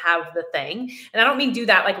already have the thing. And I don't mean do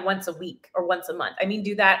that like once a week or once a month. I mean,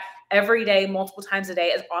 do that every day, multiple times a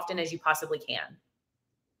day, as often as you possibly can.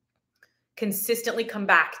 Consistently come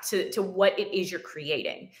back to what it is you're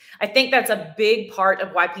creating. I think that's a big part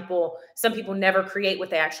of why some people never create what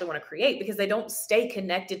they actually want to create, because they don't stay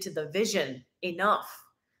connected to the vision enough.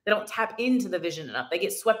 They don't tap into the vision enough. They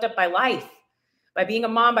get swept up by life, by being a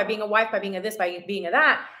mom, by being a wife, by being a this, by being a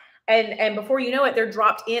that. And before you know it,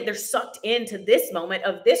 they're sucked into this moment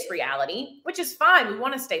of this reality, which is fine. We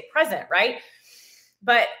want to stay present, right?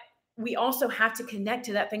 But we also have to connect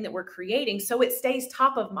to that thing that we're creating so it stays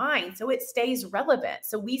top of mind, so it stays relevant,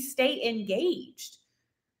 so we stay engaged.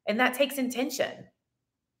 And that takes intention.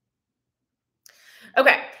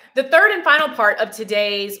 Okay, the third and final part of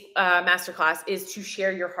today's masterclass is to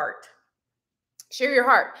share your heart. Share your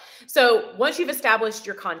heart. So once you've established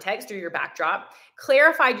your context or your backdrop,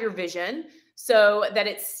 clarified your vision so that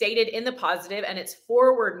it's stated in the positive and it's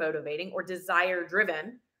forward motivating or desire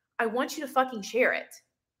driven, I want you to fucking share it.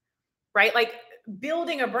 Right? Like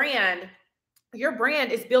building a brand, your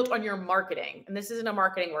brand is built on your marketing. And this isn't a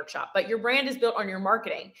marketing workshop, but your brand is built on your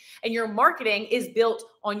marketing. And your marketing is built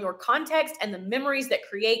on your context and the memories that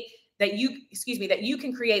you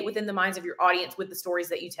can create within the minds of your audience with the stories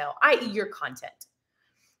that you tell, i.e. your content.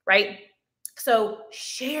 Right? So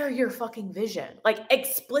share your fucking vision. Like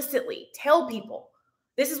explicitly tell people,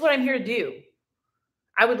 this is what I'm here to do.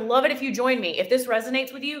 I would love it if you join me. If this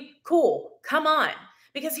resonates with you, cool, come on.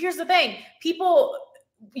 Because here's the thing,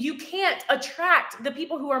 you can't attract the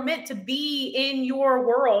people who are meant to be in your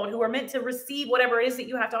world, who are meant to receive whatever it is that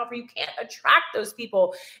you have to offer. You can't attract those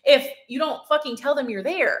people if you don't fucking tell them you're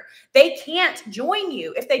there. They can't join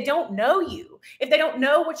you if they don't know you, if they don't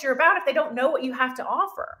know what you're about, if they don't know what you have to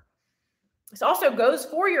offer. This also goes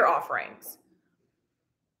for your offerings.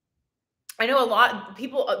 I know a lot of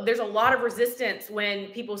people, there's a lot of resistance when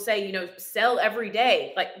people say, sell every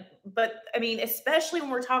day. But I mean, especially when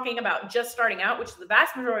we're talking about just starting out, which is the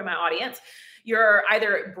vast majority of my audience, you're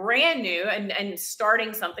either brand new and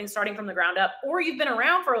starting from the ground up, or you've been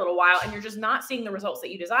around for a little while and you're just not seeing the results that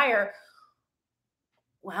you desire.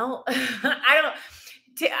 Well,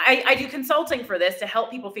 I do consulting for this to help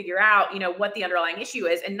people figure out, what the underlying issue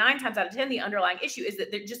is. And 9 times out of 10, the underlying issue is that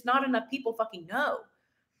there's just not enough people fucking know.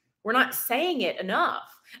 We're not saying it enough.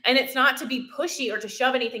 And it's not to be pushy or to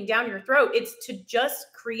shove anything down your throat. It's to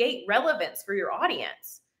just create relevance for your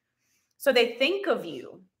audience. So they think of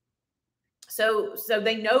you. So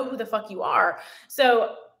they know who the fuck you are.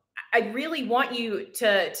 So I really want you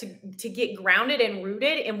to get grounded and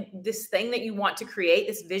rooted in this thing that you want to create,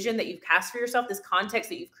 this vision that you've cast for yourself, this context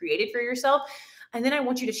that you've created for yourself. And then I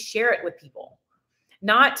want you to share it with people.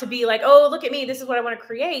 Not to be like, oh, look at me, this is what I want to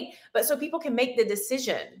create, but so people can make the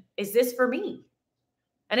decision. Is this for me?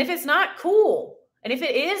 And if it's not, cool. And if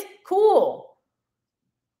it is, cool.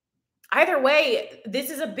 Either way, this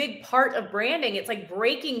is a big part of branding. It's like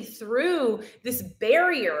breaking through this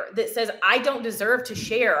barrier that says, I don't deserve to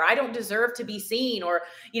share. I don't deserve to be seen, or,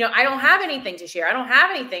 I don't have anything to share. I don't have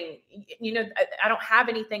anything, I don't have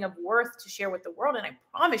anything of worth to share with the world. And I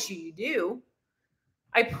promise you, you do.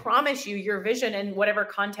 I promise you, your vision and whatever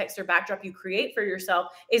context or backdrop you create for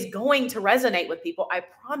yourself is going to resonate with people. I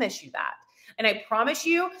promise you that. And I promise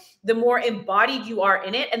you, the more embodied you are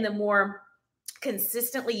in it and the more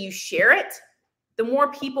consistently you share it, the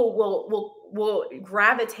more people will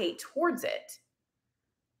gravitate towards it.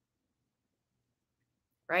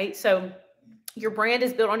 Right? So your brand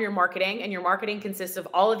is built on your marketing, and your marketing consists of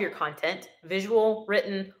all of your content, visual,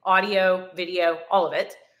 written, audio, video, all of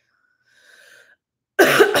it.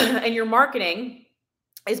 And your marketing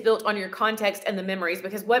is built on your context and the memories,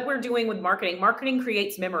 because what we're doing with marketing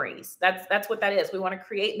creates memories. That's what that is. We want to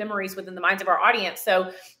create memories within the minds of our audience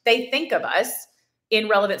so they think of us in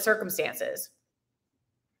relevant circumstances.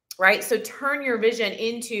 Right? So turn your vision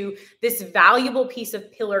into this valuable piece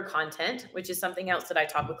of pillar content, which is something else that I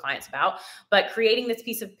talk with clients about, but creating this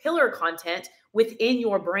piece of pillar content within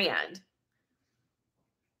your brand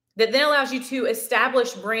that then allows you to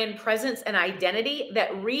establish brand presence and identity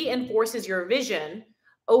that reinforces your vision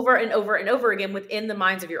over and over and over again within the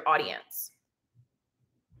minds of your audience.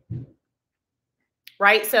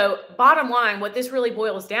 Right? So bottom line, what this really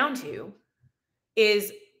boils down to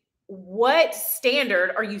is, what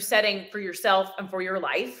standard are you setting for yourself and for your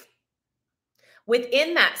life?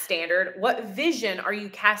 Within that standard, what vision are you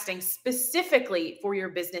casting specifically for your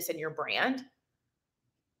business and your brand?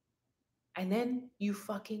 And then you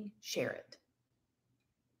fucking share it.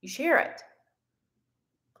 You share it.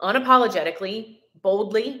 Unapologetically,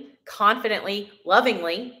 boldly, confidently,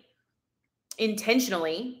 lovingly,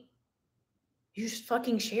 intentionally. You just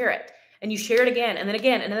fucking share it. And you share it again, and then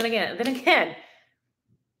again, and then again, and then again.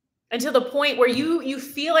 Until the point where you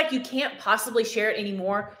feel like you can't possibly share it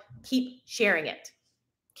anymore. Keep sharing it.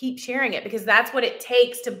 Keep sharing it, because that's what it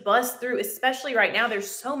takes to bust through, especially right now. There's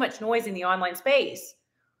so much noise in the online space.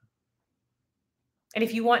 And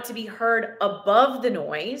if you want to be heard above the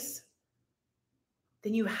noise,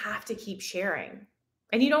 then you have to keep sharing.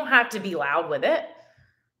 And you don't have to be loud with it,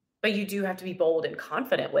 but you do have to be bold and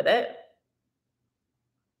confident with it.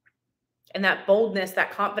 And that boldness,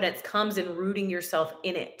 that confidence comes in rooting yourself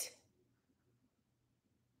in it.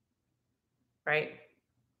 Right?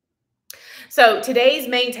 So today's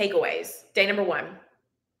main takeaways, day number 1,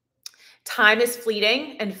 time is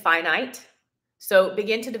fleeting and finite. So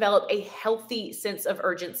begin to develop a healthy sense of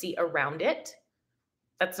urgency around it.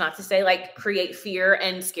 That's not to say like create fear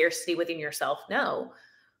and scarcity within yourself. No,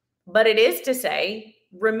 but it is to say,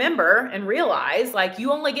 remember and realize like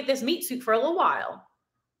you only get this meat suit for a little while.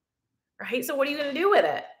 Right? So what are you going to do with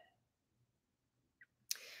it?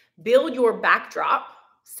 Build your backdrop.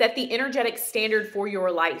 Set the energetic standard for your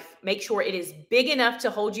life. Make sure it is big enough to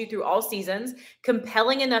hold you through all seasons,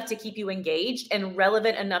 compelling enough to keep you engaged, and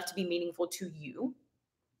relevant enough to be meaningful to you.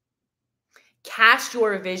 Cast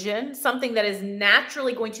your vision, something that is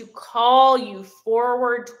naturally going to call you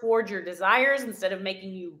forward toward your desires instead of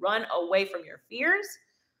making you run away from your fears.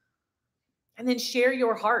 And then share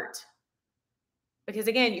your heart. Because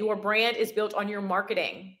again, your brand is built on your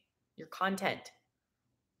marketing, your content.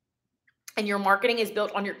 And your marketing is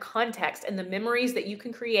built on your context and the memories that you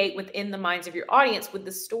can create within the minds of your audience with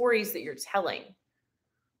the stories that you're telling.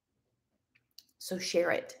 So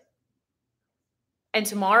share it. And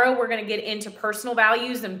tomorrow we're going to get into personal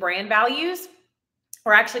values and brand values.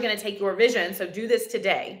 We're actually going to take your vision. So do this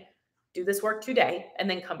today. Do this work today and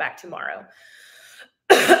then come back tomorrow.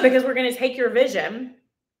 Because we're going to take your vision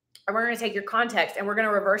and we're going to take your context and we're going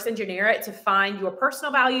to reverse engineer it to find your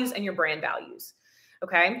personal values and your brand values.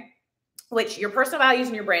 Okay? Which your personal values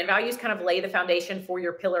and your brand values kind of lay the foundation for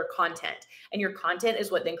your pillar content. And your content is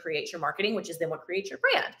what then creates your marketing, which is then what creates your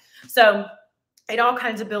brand. So it all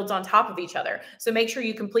kinds of builds on top of each other. So make sure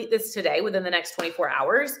you complete this today within the next 24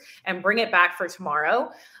 hours and bring it back for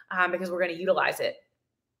tomorrow because we're going to utilize it.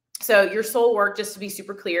 So your soul work, just to be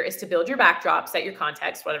super clear, is to build your backdrop, set your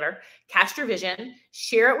context, whatever, cast your vision,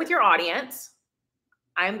 share it with your audience.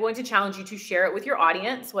 I'm going to challenge you to share it with your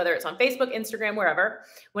audience, whether it's on Facebook, Instagram, wherever.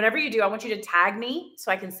 Whenever you do, I want you to tag me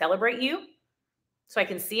so I can celebrate you, so I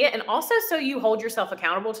can see it. And also so you hold yourself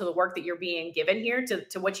accountable to the work that you're being given here,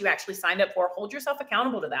 to what you actually signed up for. Hold yourself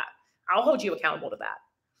accountable to that. I'll hold you accountable to that.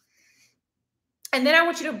 And then I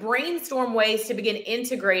want you to brainstorm ways to begin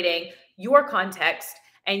integrating your context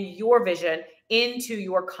and your vision into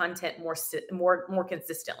your content more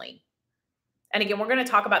consistently. And again, we're going to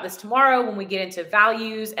talk about this tomorrow when we get into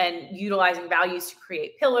values and utilizing values to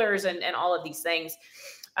create pillars and all of these things.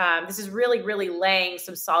 This is really, really laying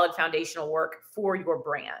some solid foundational work for your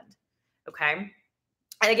brand. Okay.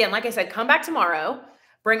 And again, like I said, come back tomorrow,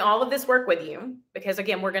 bring all of this work with you, because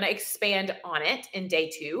again, we're going to expand on it in day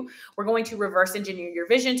 2. We're going to reverse engineer your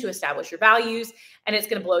vision to establish your values, and it's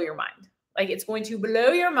going to blow your mind. Like, it's going to blow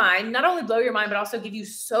your mind, not only blow your mind, but also give you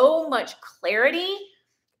so much clarity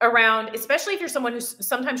around, especially if you're someone who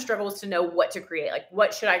sometimes struggles to know what to create. Like,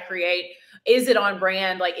 what should I create? Is it on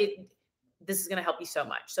brand? Like, this is going to help you so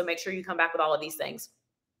much. So make sure you come back with all of these things.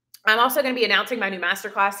 I'm also going to be announcing my new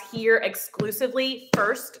masterclass here exclusively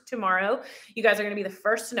first tomorrow. You guys are going to be the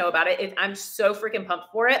first to know about it. I'm so freaking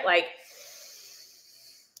pumped for it. Like,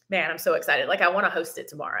 man, I'm so excited. Like, I want to host it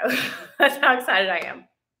tomorrow. That's how excited I am.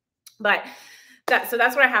 But so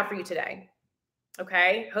that's what I have for you today.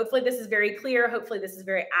 Okay. Hopefully this is very clear. Hopefully this is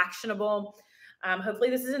very actionable. Hopefully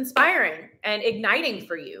this is inspiring and igniting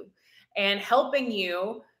for you and helping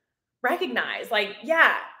you recognize, like,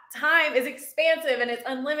 yeah, time is expansive and it's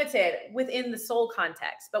unlimited within the soul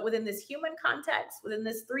context, but within this human context, within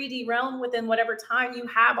this 3D realm, within whatever time you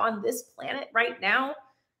have on this planet right now,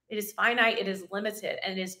 it is finite, it is limited,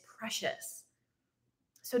 and it is precious.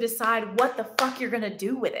 So decide what the fuck you're going to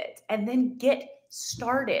do with it and then get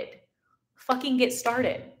started. Fucking get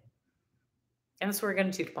started. And that's what we're going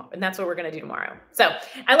to do tomorrow. And that's what we're going to do tomorrow. So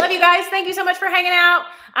I love you guys. Thank you so much for hanging out.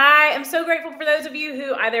 I am so grateful for those of you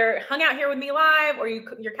who either hung out here with me live or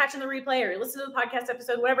you're catching the replay or you're listening to the podcast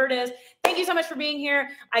episode, whatever it is. Thank you so much for being here.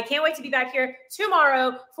 I can't wait to be back here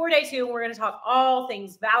tomorrow for day 2. We're going to talk all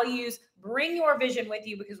things values. Bring your vision with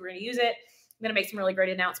you because we're going to use it. I'm going to make some really great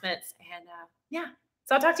announcements. And yeah,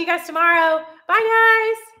 so I'll talk to you guys tomorrow. Bye,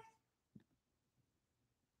 guys.